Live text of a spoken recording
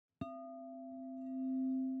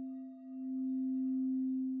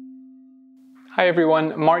Hi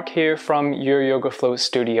everyone, Mark here from Your Yoga Flow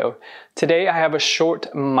Studio. Today I have a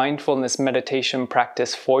short mindfulness meditation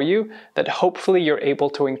practice for you that hopefully you're able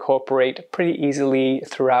to incorporate pretty easily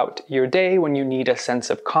throughout your day when you need a sense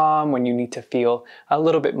of calm, when you need to feel a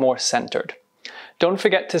little bit more centered. Don't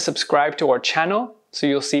forget to subscribe to our channel so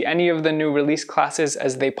you'll see any of the new release classes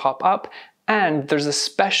as they pop up. And there's a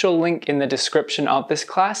special link in the description of this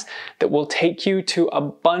class that will take you to a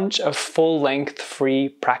bunch of full-length free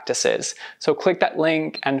practices. So click that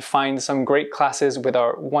link and find some great classes with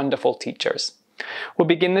our wonderful teachers. We'll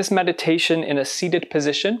begin this meditation in a seated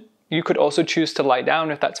position. You could also choose to lie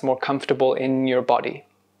down if that's more comfortable in your body.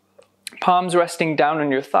 Palms resting down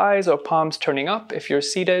on your thighs or palms turning up if you're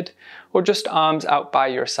seated, or just arms out by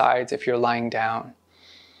your sides if you're lying down.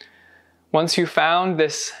 Once you've found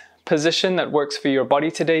this position that works for your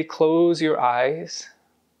body today, close your eyes.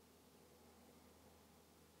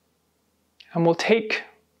 And we'll take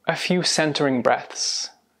a few centering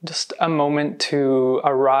breaths, just a moment to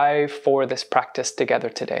arrive for this practice together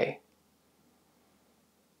today.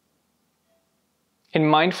 In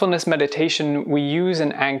mindfulness meditation, we use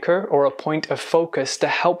an anchor or a point of focus to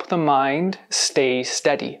help the mind stay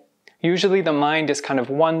steady. Usually the mind is kind of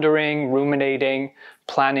wandering, ruminating,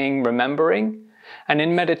 planning, remembering. And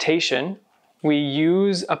in meditation, we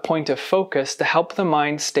use a point of focus to help the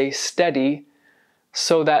mind stay steady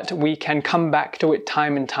so that we can come back to it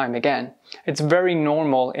time and time again. It's very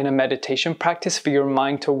normal in a meditation practice for your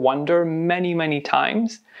mind to wander many, many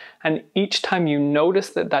times. And each time you notice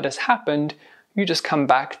that that has happened, you just come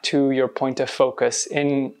back to your point of focus.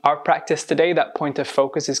 In our practice today, that point of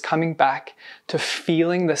focus is coming back to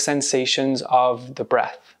feeling the sensations of the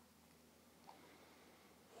breath.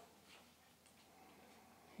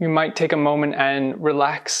 You might take a moment and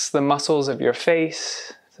relax the muscles of your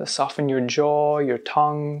face, to soften your jaw, your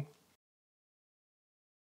tongue.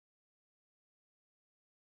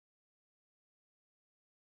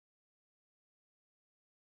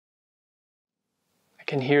 I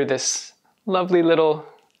can hear this lovely little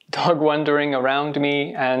dog wandering around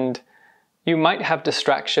me, and you might have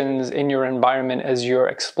distractions in your environment as you're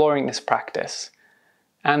exploring this practice.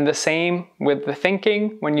 And the same with the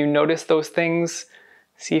thinking. When you notice those things,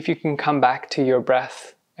 see if you can come back to your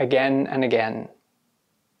breath again and again.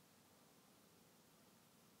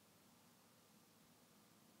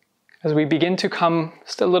 As we begin to come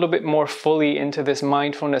just a little bit more fully into this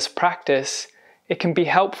mindfulness practice, it can be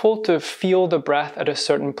helpful to feel the breath at a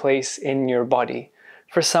certain place in your body.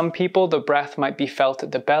 For some people, the breath might be felt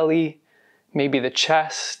at the belly, maybe the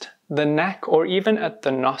chest, the neck, or even at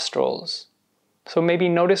the nostrils. So maybe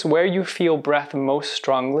notice where you feel breath most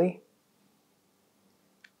strongly,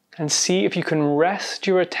 and see if you can rest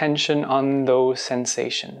your attention on those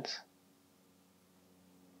sensations.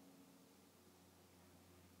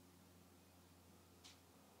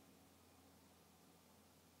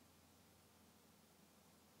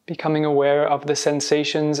 Becoming aware of the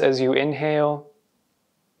sensations as you inhale,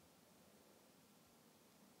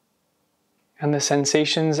 and the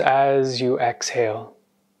sensations as you exhale.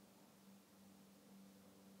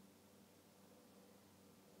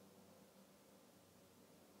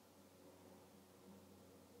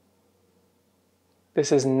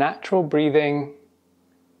 This is natural breathing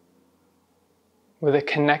with a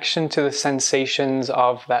connection to the sensations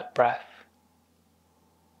of that breath.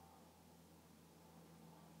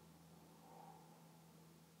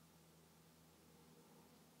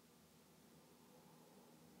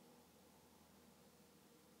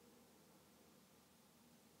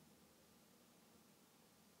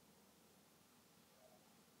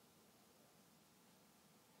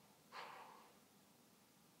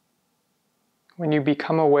 When you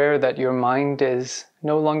become aware that your mind is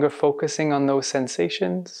no longer focusing on those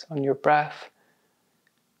sensations, on your breath,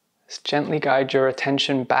 just gently guide your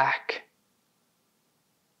attention back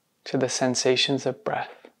to the sensations of breath.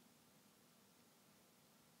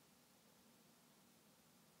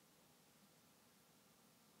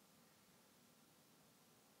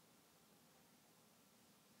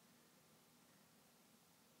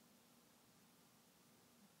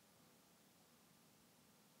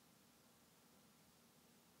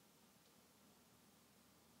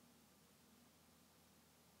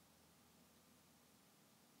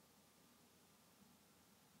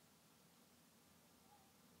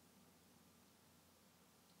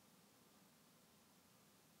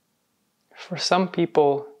 For some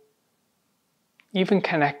people, even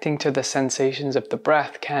connecting to the sensations of the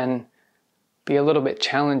breath can be a little bit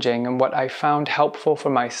challenging. And what I found helpful for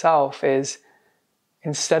myself is,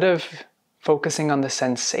 instead of focusing on the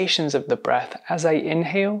sensations of the breath, as I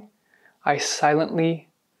inhale, I silently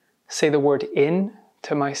say the word in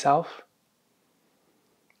to myself.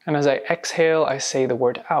 And as I exhale, I say the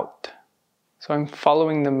word out. So I'm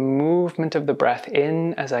following the movement of the breath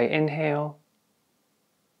in as I inhale,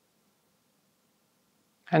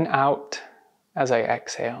 and out as I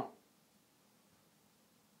exhale.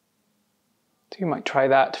 So you might try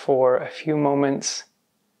that for a few moments,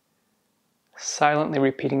 silently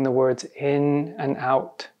repeating the words in and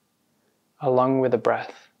out along with the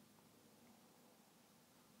breath.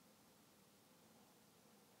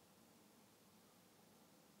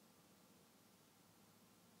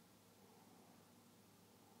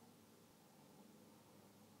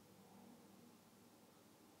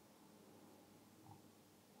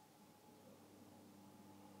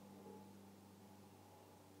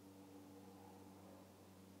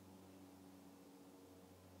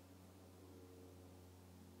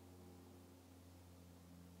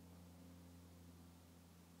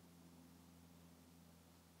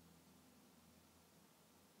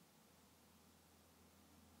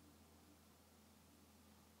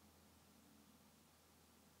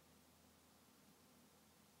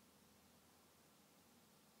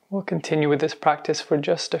 We'll continue with this practice for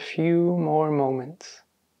just a few more moments.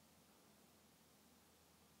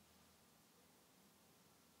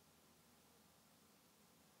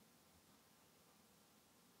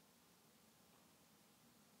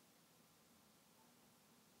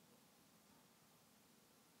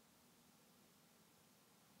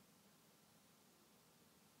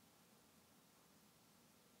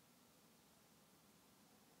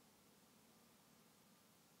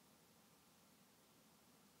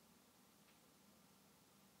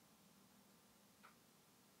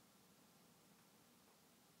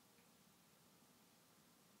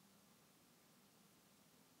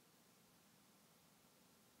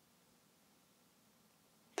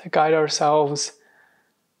 To guide ourselves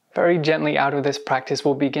very gently out of this practice,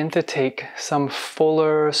 we'll begin to take some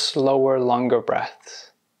fuller, slower, longer breaths.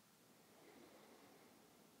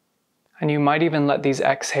 And you might even let these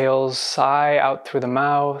exhales sigh out through the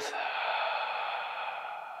mouth.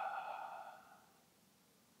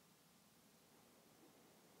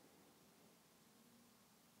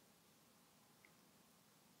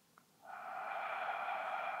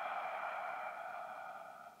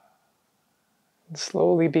 And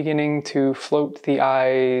slowly beginning to float the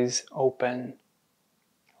eyes open,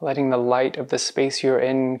 letting the light of the space you're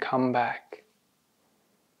in come back.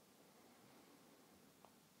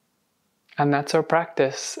 And that's our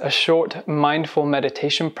practice, a short mindful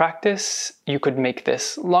meditation practice. You could make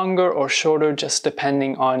this longer or shorter just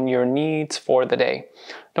depending on your needs for the day.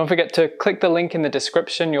 Don't forget to click the link in the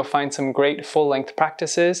description. You'll find some great full-length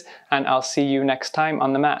practices, and I'll see you next time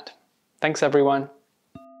on the mat. Thanks everyone.